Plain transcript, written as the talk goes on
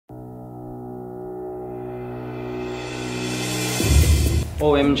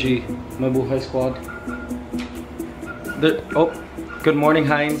OMG, Mabuhay squad. Oh, good morning,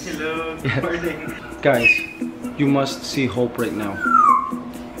 Heinz. Hello, good morning. Guys, you must see Hope right now.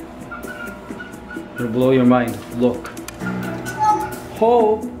 It'll blow your mind. Look.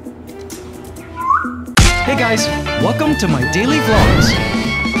 Hope! Hey guys, welcome to my daily vlogs.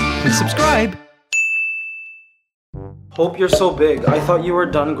 Please subscribe. Hope, you're so big. I thought you were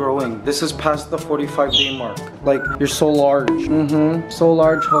done growing. This is past the 45-day mark. Like, you're so large. So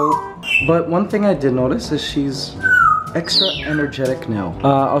large, Hope. But one thing I did notice is she's extra energetic now.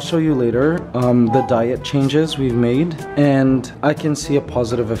 I'll show you later the diet changes we've made, and I can see a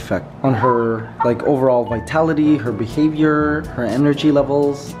positive effect on her, like, overall vitality, her behavior, her energy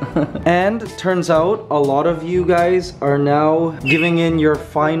levels. And turns out a lot of you guys are now giving in your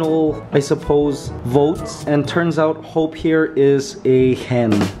final, I suppose, votes, and turns out Hope here is a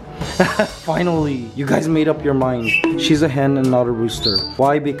hen. Finally, you guys made up your mind. She's a hen and not a rooster.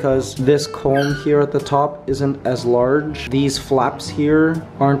 Why? Because this comb here at the top isn't as large. These flaps here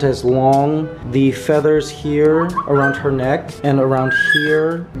aren't as long. The feathers here around her neck and around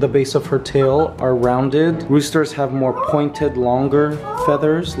here, the base of her tail, are rounded. Roosters have more pointed, longer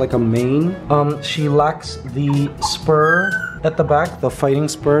feathers, like a mane. She lacks the spur at the back, the fighting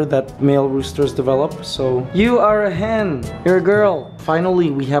spur that male roosters develop. So you are a hen, you're a girl. Finally,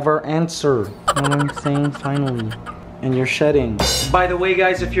 we have our answer. You know what I'm saying? Finally. And you're shedding. By the way,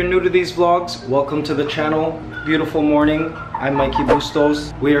 guys, if you're new to these vlogs, welcome to the channel. Beautiful morning. I'm Mikey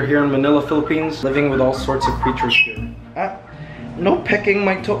Bustos. We are here in Manila, Philippines, living with all sorts of creatures here. No pecking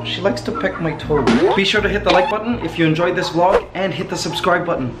my toe. She likes to peck my toe. Be sure to hit the like button if you enjoyed this vlog, and hit the subscribe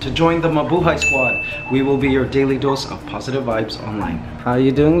button to join the Mabuhay squad. We will be your daily dose of positive vibes online. How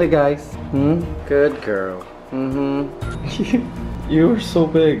you doing, guys? Good girl. You are so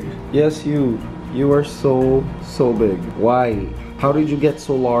big. Yes, you are so big. Why? How did you get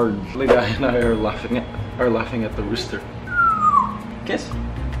so large? The guy and I are laughing at the rooster. Kiss.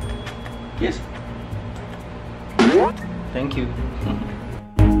 Kiss. Thank you.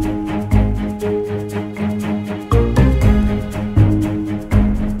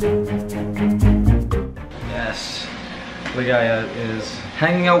 Yes, Ligaya is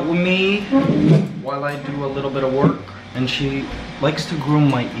hanging out with me while I do a little bit of work, and she likes to groom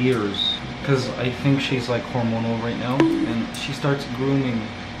my ears because I think she's like hormonal right now, and she starts grooming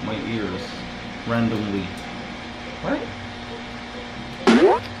my ears randomly. Right?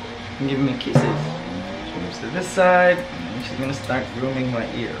 And giving me kisses. She moves to this side, and then she's gonna start grooming my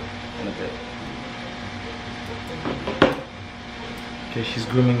ear in a bit. Okay, she's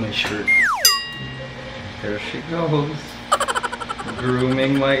grooming my shirt. There she goes.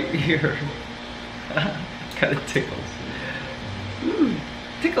 Grooming my ear. Kinda tickles. Ooh,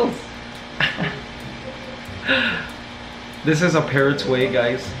 tickles. This is a parrot's way,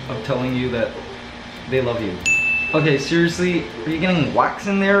 guys, of telling you that they love you. Okay, seriously, are you getting wax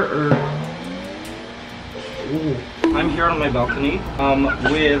in there, or? Ooh. I'm here on my balcony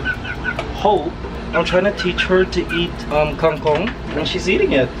with Hope. I'm trying to teach her to eat kangkong, and she's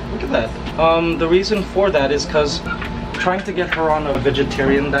eating it. Look at that. The reason for that is because trying to get her on a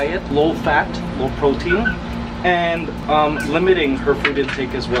vegetarian diet, low fat, low protein, and limiting her food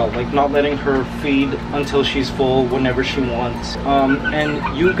intake as well, like not letting her feed until she's full whenever she wants. And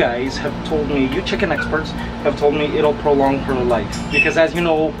you guys have told me, you chicken experts have told me it'll prolong her life, because as you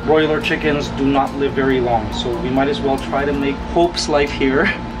know, broiler chickens do not live very long, so we might as well try to make Hope's life here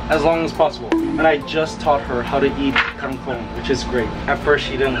as long as possible. And I just taught her how to eat kangkong, which is great. At first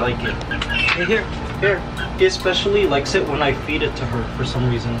she didn't like it. Hey, here. She especially likes it when I feed it to her for some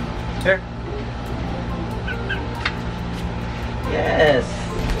reason. Here. Yes.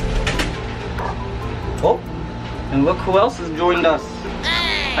 Oh, and look who else has joined us.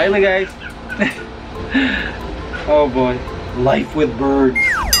 Hi, guys. Oh boy, life with birds.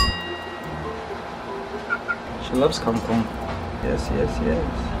 She loves kangkong. Yes.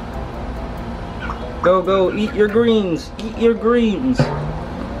 Go, eat your greens. Eat your greens.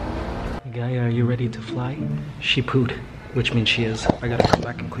 Guy, are you ready to fly? She pooed, which means she is. I gotta come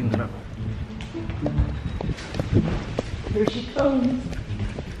back and clean that up. Here she comes.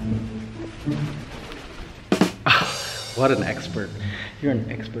 What an expert. You're an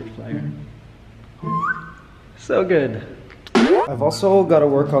expert flyer. So good. I've also got to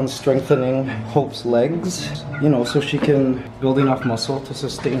work on strengthening Hope's legs, you know, so she can build enough muscle to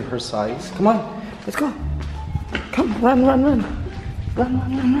sustain her size. Come on, let's go. Come, run. Run.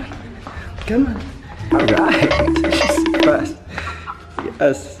 Come on. All right. She's fast.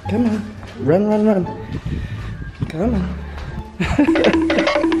 Yes. Come on. Run. Come on.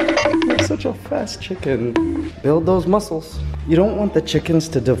 You're such a fast chicken. Build those muscles. You don't want the chickens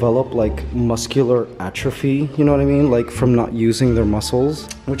to develop like muscular atrophy, you know what I mean? Like from not using their muscles,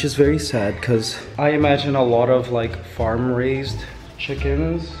 which is very sad because I imagine a lot of like farm raised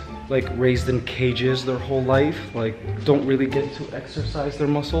chickens, like raised in cages their whole life, like don't really get to exercise their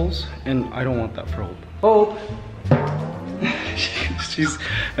muscles, and I don't want that for Hope. Hope! She's,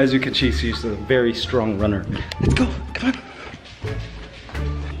 as you can see, she's a very strong runner. Let's go, come on.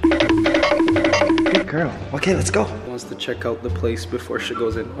 Good girl. Okay, let's go. Wants to check out the place before she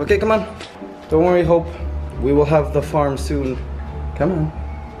goes in. Okay, come on. Don't worry, Hope. We will have the farm soon. Come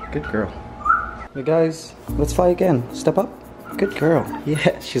on. Good girl. Hey guys, let's fly again. Step up. Good girl.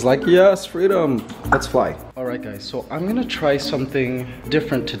 Yeah, she's like, yes, freedom. Let's fly. All right, guys, so I'm gonna try something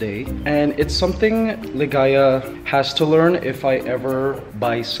different today. And it's something Ligaya has to learn if I ever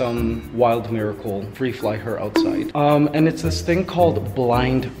buy some Wild Miracle, free fly her outside. And it's this thing called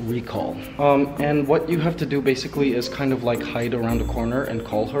blind recall. And what you have to do basically is kind of like hide around a corner and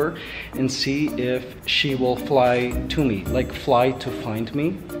call her and see if she will fly to me, like fly to find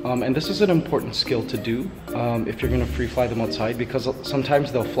me. And this is an important skill to do if you're gonna free fly them outside, because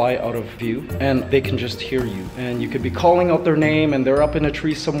sometimes they'll fly out of view and they can just hear you, and you could be calling out their name and they're up in a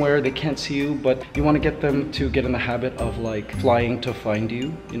tree somewhere, they can't see you, but you want to get them to get in the habit of like flying to find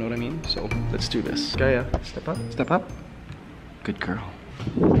you, you know what I mean? So let's do this. Gaia, step up, step up. Good girl.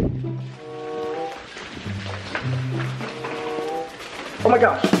 Oh my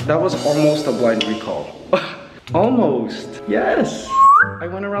gosh, that was almost a blind recall. Almost, yes. I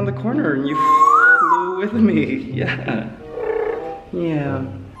went around the corner and you flew with me, yeah. Yeah,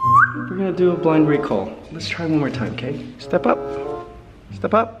 we're gonna do a blind recall. Let's try one more time, okay? Step up,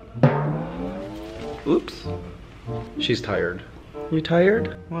 step up. Oops, she's tired. You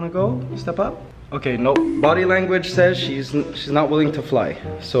tired? Wanna go? Step up? Okay, nope. Body language says she's not willing to fly.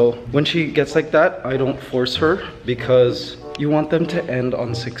 So when she gets like that, I don't force her, because you want them to end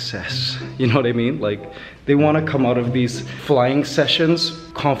on success. You know what I mean? Like, they want to come out of these flying sessions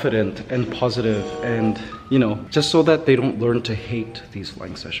confident and positive, and you know, just so that they don't learn to hate these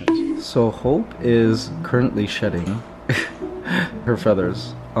flying sessions. So Hope is currently shedding her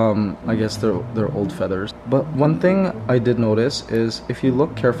feathers. I guess they're old feathers. But one thing I did notice is if you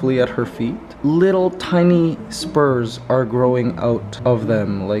look carefully at her feet, little tiny spurs are growing out of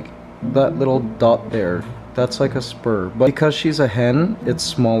them, like that little dot there. That's like a spur, but because she's a hen, it's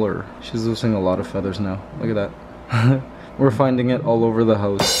smaller. She's losing a lot of feathers now. Look at that. We're finding it all over the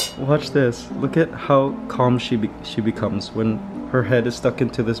house. Watch this. Look at how calm she becomes when her head is stuck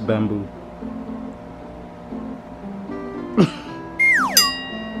into this bamboo.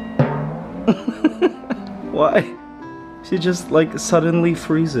 Why? She just like suddenly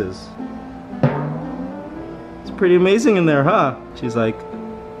freezes. It's pretty amazing in there, huh? She's like,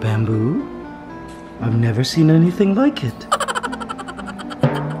 bamboo? I've never seen anything like it.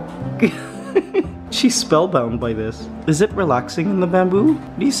 She's spellbound by this. Is it relaxing in the bamboo?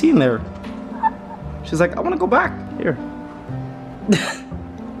 What do you see in there? She's like, I want to go back. Here.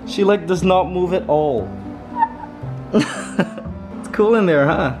 She like does not move at all. It's cool in there,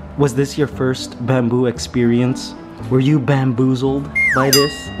 huh? Was this your first bamboo experience? Were you bamboozled by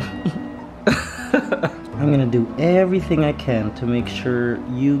this? I'm gonna do everything I can to make sure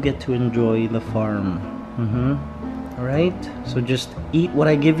you get to enjoy the farm. Alright? So just eat what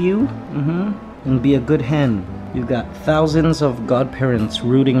I give you, and be a good hen. You got thousands of godparents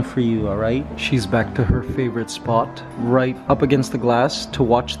rooting for you, alright? She's back to her favorite spot, right up against the glass to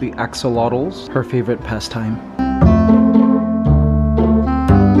watch the axolotls, her favorite pastime.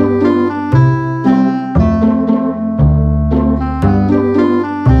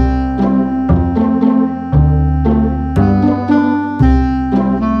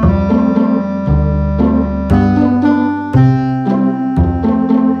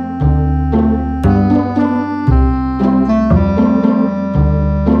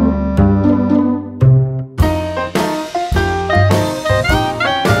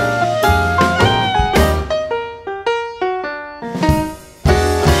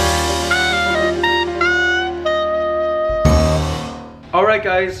 Alright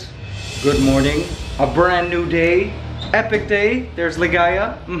guys, good morning. A brand new day, epic day. There's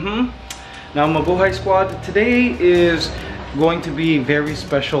Ligaya. Now Mabuhay Squad, today is going to be very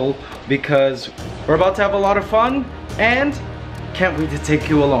special because we're about to have a lot of fun and can't wait to take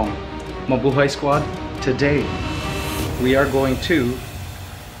you along. Mabuhay Squad, today we are going to